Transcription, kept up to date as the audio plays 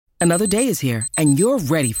Another day is here, and you're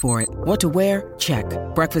ready for it. What to wear? Check.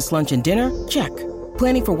 Breakfast, lunch, and dinner? Check.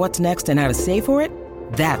 Planning for what's next and how to save for it?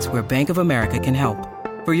 That's where Bank of America can help.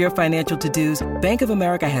 For your financial to-dos, Bank of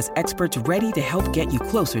America has experts ready to help get you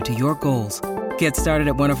closer to your goals. Get started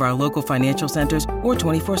at one of our local financial centers or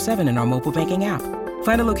 24/7 in our mobile banking app.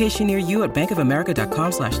 Find a location near you at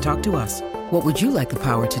bankofamerica.com/talktous. What would you like the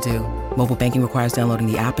power to do? Mobile banking requires downloading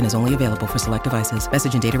the app and is only available for select devices.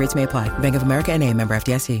 Message and data rates may apply. Bank of America N.A., member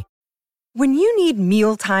FDIC. When you need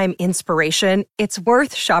mealtime inspiration, it's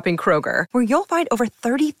worth shopping Kroger, where you'll find over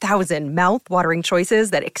 30,000 mouth-watering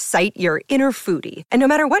choices that excite your inner foodie. And no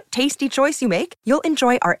matter what tasty choice you make, you'll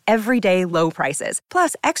enjoy our everyday low prices,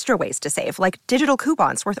 plus extra ways to save, like digital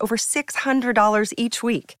coupons worth over $600 each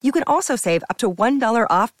week. You can also save up to $1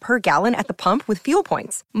 off per gallon at the pump with fuel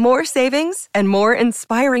points. More savings and more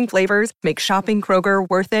inspiring flavors make shopping Kroger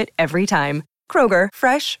worth it every time. Kroger,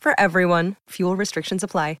 fresh for everyone. Fuel restrictions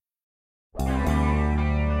apply.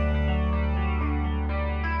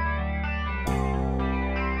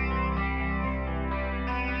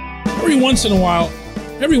 Every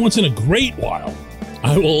once in a great while,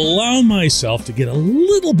 I will allow myself to get a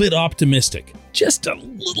little bit optimistic, just a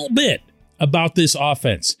little bit, about this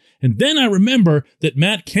offense. And then I remember that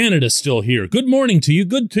Matt Canada's still here. Good morning to you.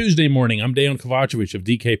 Good Tuesday morning. I'm Dejan Kovacevic of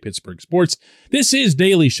DK Pittsburgh Sports. This is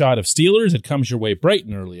Daily Shot of Steelers. It comes your way bright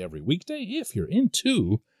and early every weekday if you're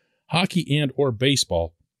into hockey and or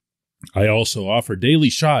baseball. I also offer daily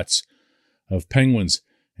shots of Penguins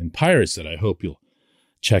and Pirates that I hope you'll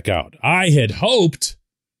check out. I had hoped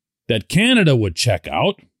that Canada would check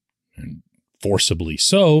out, and forcibly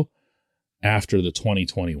so, after the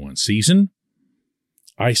 2021 season.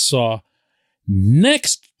 I saw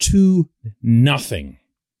next to nothing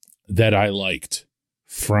that I liked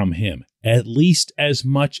from him, at least as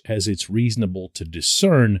much as it's reasonable to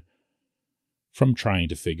discern from trying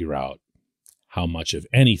to figure out how much of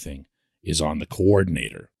anything is on the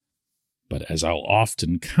coordinator. But as I'll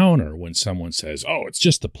often counter when someone says, oh, it's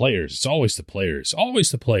just the players, it's always the players, always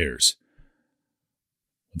the players,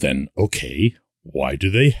 then, okay, why do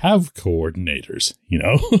they have coordinators? You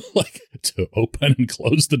know, like to open and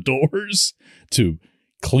close the doors, to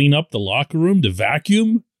clean up the locker room, to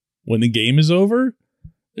vacuum when the game is over?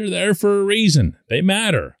 They're there for a reason. They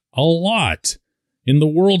matter a lot. In the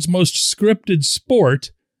world's most scripted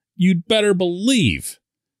sport, you'd better believe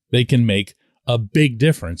they can make a big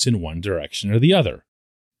difference in one direction or the other.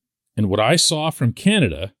 And what I saw from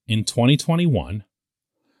Canada in 2021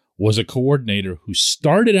 was a coordinator who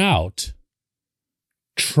started out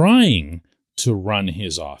trying to run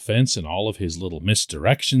his offense and all of his little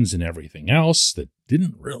misdirections and everything else that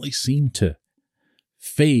didn't really seem to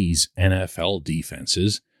phase NFL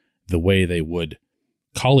defenses the way they would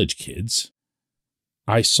college kids.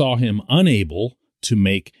 I saw him unable to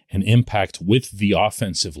make an impact with the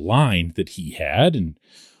offensive line that he had. And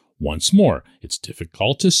once more, it's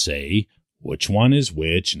difficult to say which one is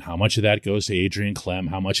which and how much of that goes to Adrian Clem,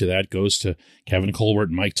 how much of that goes to Kevin Colbert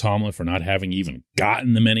and Mike Tomlin for not having even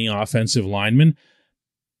gotten the many offensive linemen.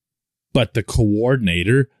 But the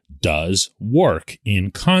coordinator does work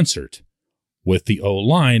in concert with the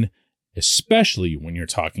O-line, especially when you're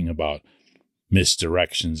talking about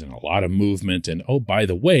misdirections and a lot of movement. And, oh, by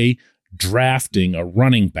the way, drafting a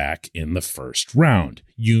running back in the first round.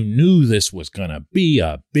 You knew this was going to be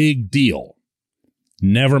a big deal.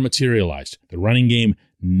 Never materialized. The running game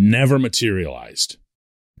never materialized.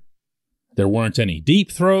 There weren't any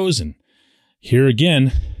deep throws, and here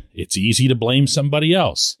again, it's easy to blame somebody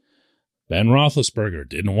else. Ben Roethlisberger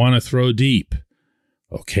didn't want to throw deep.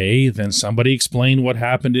 Okay, then somebody explain what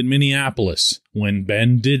happened in Minneapolis when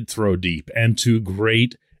Ben did throw deep and to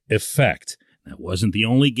great effect. That wasn't the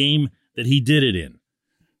only game that he did it in.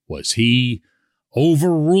 Was he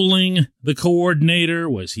overruling the coordinator?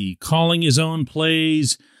 Was he calling his own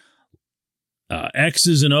plays?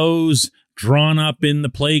 X's and O's drawn up in the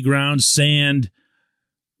playground sand?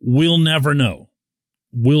 We'll never know.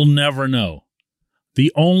 We'll never know.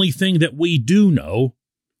 The only thing that we do know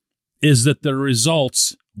is that the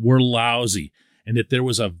results were lousy and that there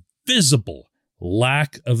was a visible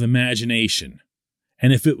lack of imagination.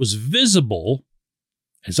 And if it was visible,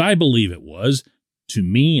 as I believe it was, to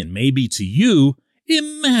me and maybe to you,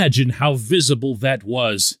 imagine how visible that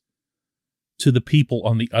was to the people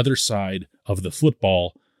on the other side of the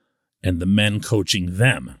football and the men coaching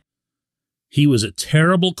them. He was a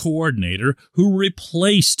terrible coordinator who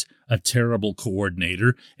replaced a terrible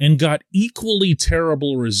coordinator and got equally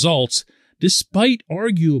terrible results, despite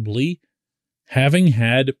arguably having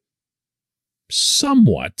had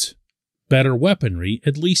somewhat better weaponry,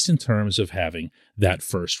 at least in terms of having that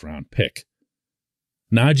first-round pick.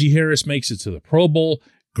 Najee Harris makes it to the Pro Bowl.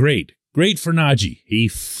 Great. Great for Najee. He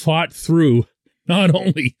fought through not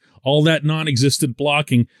only all that non-existent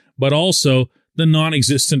blocking, but also the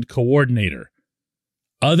non-existent coordinator.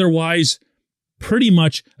 Otherwise, pretty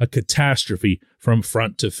much a catastrophe from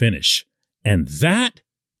front to finish. And that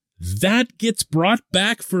gets brought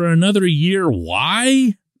back for another year.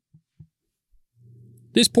 Why?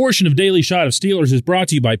 This portion of Daily Shot of Steelers is brought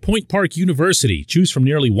to you by Point Park University. Choose from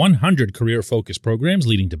nearly 100 career-focused programs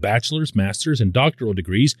leading to bachelor's, master's, and doctoral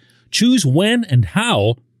degrees. Choose when and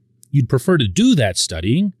how you'd prefer to do that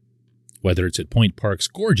studying, whether it's at Point Park's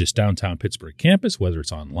gorgeous downtown Pittsburgh campus, whether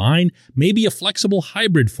it's online, maybe a flexible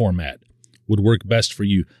hybrid format would work best for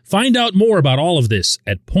you. Find out more about all of this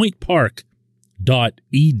at pointpark.edu.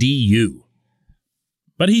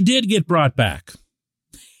 But he did get brought back.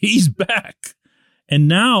 He's back. And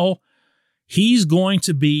now he's going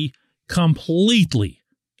to be completely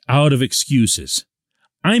out of excuses.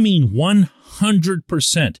 I mean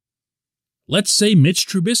 100%. Let's say Mitch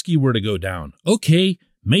Trubisky were to go down. Okay,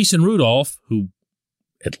 Mason Rudolph, who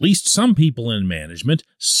at least some people in management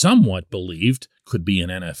somewhat believed could be an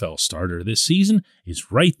NFL starter this season, is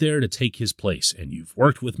right there to take his place, and you've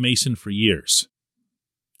worked with Mason for years.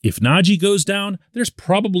 If Najee goes down, there's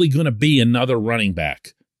probably going to be another running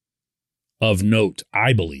back of note,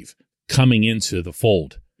 I believe, coming into the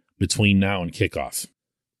fold between now and kickoff.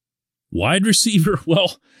 Wide receiver,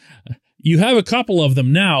 well, you have a couple of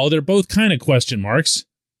them now. They're both kind of question marks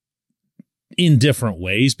in different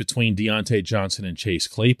ways between Deontay Johnson and Chase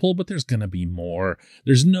Claypool, but there's going to be more.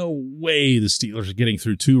 There's no way the Steelers are getting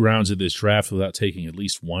through 2 rounds of this draft without taking at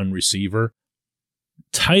least one receiver.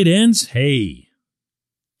 Tight ends, hey,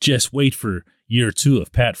 just wait for year 2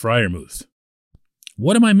 of Pat Freiermuth.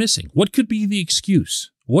 What am I missing? What could be the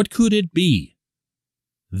excuse? What could it be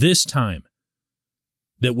this time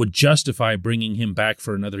that would justify bringing him back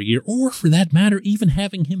for another year, or for that matter, even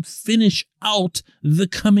having him finish out the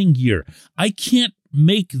coming year? I can't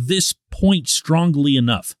make this point strongly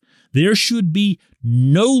enough. There should be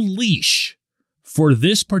no leash for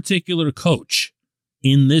this particular coach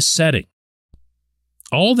in this setting.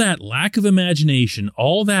 All that lack of imagination,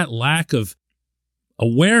 all that lack of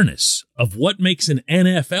awareness of what makes an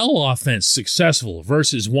NFL offense successful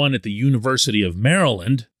versus one at the University of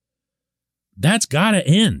Maryland, that's got to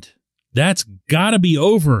end. That's got to be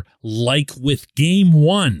over, like with Game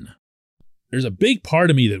 1. There's a big part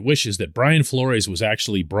of me that wishes that Brian Flores was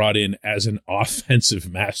actually brought in as an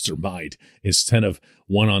offensive mastermind instead of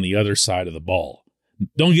one on the other side of the ball.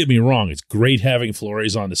 Don't get me wrong, it's great having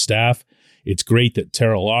Flores on the staff. It's great that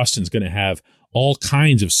Terrell Austin's going to have all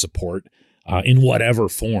kinds of support in whatever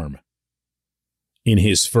form in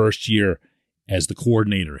his first year as the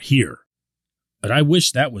coordinator here. But I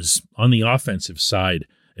wish that was on the offensive side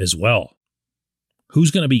as well.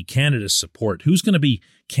 Who's going to be Canada's support? Who's going to be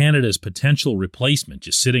Canada's potential replacement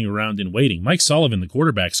just sitting around and waiting? Mike Sullivan, the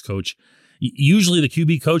quarterback's coach, usually the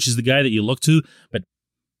QB coach is the guy that you look to, but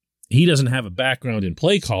he doesn't have a background in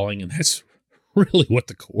play calling, and that's really what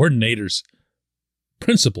the coordinator's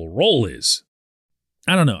principal role is.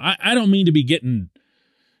 I don't know. I don't mean to be getting,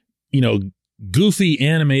 goofy,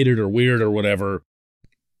 animated, or weird or whatever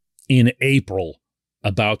in April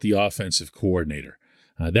about the offensive coordinator.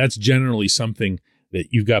 That's generally something that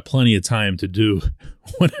you've got plenty of time to do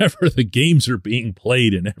whenever the games are being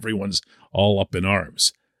played and everyone's all up in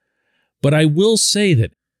arms. But I will say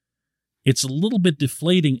that it's a little bit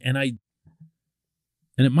deflating, and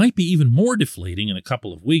it might be even more deflating in a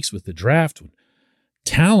couple of weeks with the draft when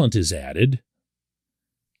talent is added,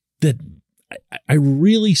 that I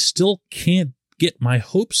really still can't get my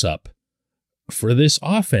hopes up for this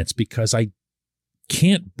offense, because I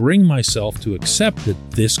can't bring myself to accept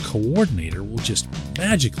that this coordinator will just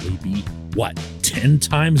magically be, 10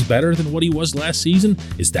 times better than what he was last season?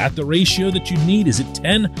 Is that the ratio that you need? Is it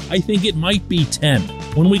 10? I think it might be 10.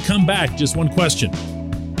 When we come back, just one question.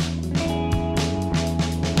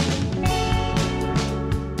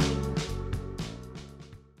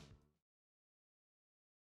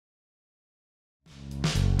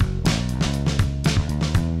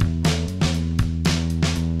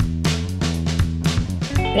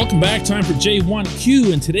 Welcome back. Time for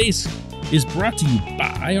J1Q, and today's is brought to you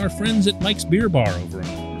by our friends at Mike's Beer Bar over on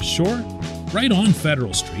the North Shore, right on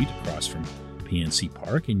Federal Street across from PNC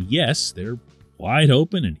Park. And yes, they're wide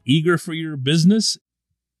open and eager for your business,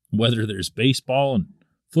 whether there's baseball and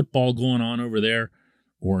football going on over there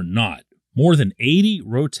or not. More than 80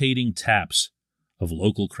 rotating taps of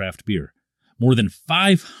local craft beer, more than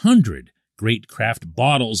 500 great craft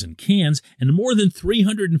bottles and cans, and more than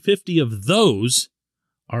 350 of those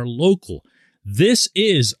are local. This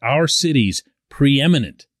is our city's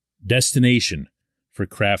preeminent destination for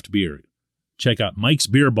craft beer. Check out Mike's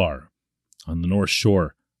Beer Bar on the North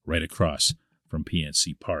Shore, right across from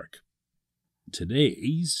PNC Park.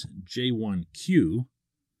 Today's J1Q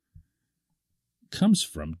comes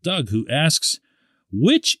from Doug, who asks,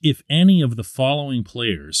 which, if any, of the following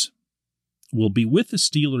players will be with the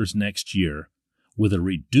Steelers next year with a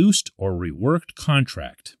reduced or reworked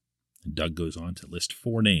contract? And Doug goes on to list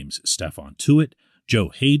 4 names: Stephon Tuitt, Joe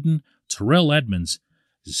Hayden, Terrell Edmunds,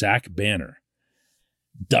 Zach Banner.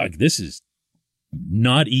 Doug, this is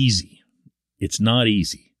not easy. It's not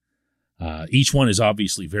easy. Each one is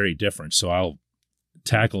obviously very different, so I'll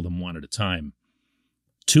tackle them one at a time.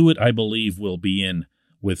 Tuitt, I believe, will be in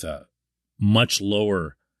with a much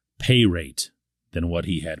lower pay rate than what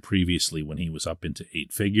he had previously when he was up into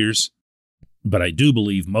 8 figures. But I do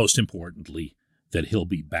believe, most importantly, that he'll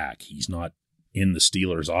be back. He's not in the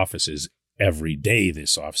Steelers' offices every day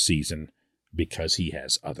this offseason because he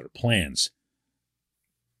has other plans.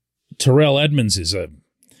 Terrell Edmunds is a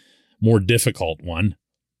more difficult one.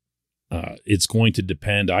 It's going to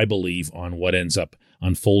depend, I believe, on what ends up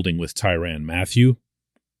unfolding with Tyrann Mathieu,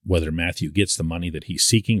 whether Mathieu gets the money that he's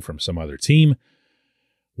seeking from some other team,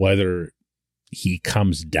 whether he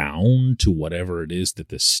comes down to whatever it is that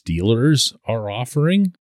the Steelers are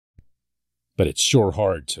offering. But it's sure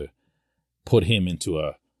hard to put him into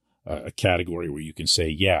a category where you can say,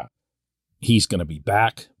 yeah, he's going to be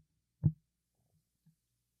back.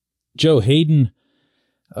 Joe Hayden.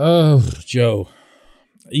 Oh, Joe.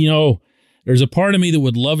 You know, there's a part of me that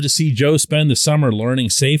would love to see Joe spend the summer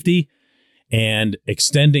learning safety and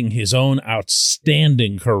extending his own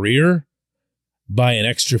outstanding career by an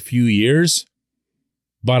extra few years.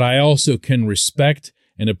 But I also can respect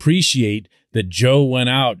and appreciate that Joe went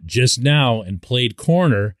out just now and played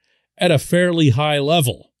corner at a fairly high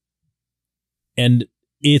level. And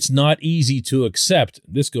it's not easy to accept,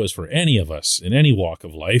 this goes for any of us in any walk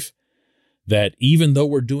of life, that even though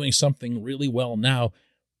we're doing something really well now,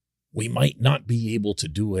 we might not be able to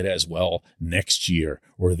do it as well next year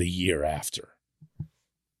or the year after.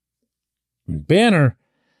 Banner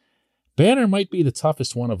might be the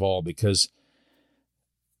toughest one of all, because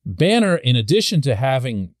Banner, in addition to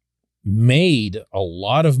having made a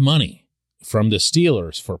lot of money from the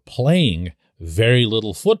Steelers for playing very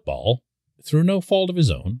little football through no fault of his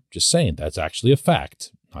own, just saying that's actually a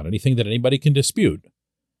fact, not anything that anybody can dispute,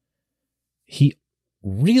 he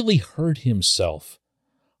really hurt himself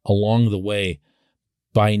along the way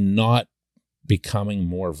by not becoming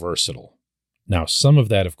more versatile. Now, some of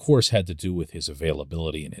that, of course, had to do with his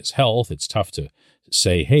availability and his health. It's tough to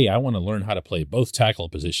say, hey, I want to learn how to play both tackle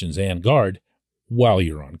positions and guard while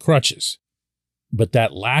you're on crutches. But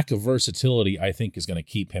that lack of versatility, I think, is going to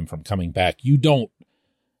keep him from coming back. You don't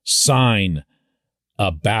sign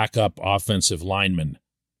a backup offensive lineman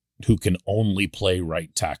who can only play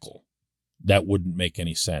right tackle. That wouldn't make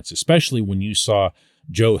any sense, especially when you saw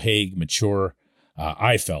Joe Haig mature.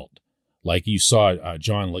 I felt like you saw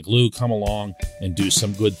John LeGlue come along and do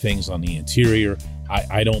some good things on the interior.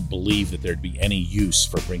 I don't believe that there'd be any use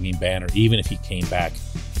for bringing Banner, even if he came back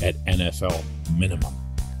at NFL minimum.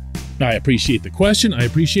 I appreciate the question. I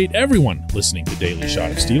appreciate everyone listening to Daily Shot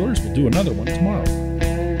of Steelers. We'll do another one tomorrow.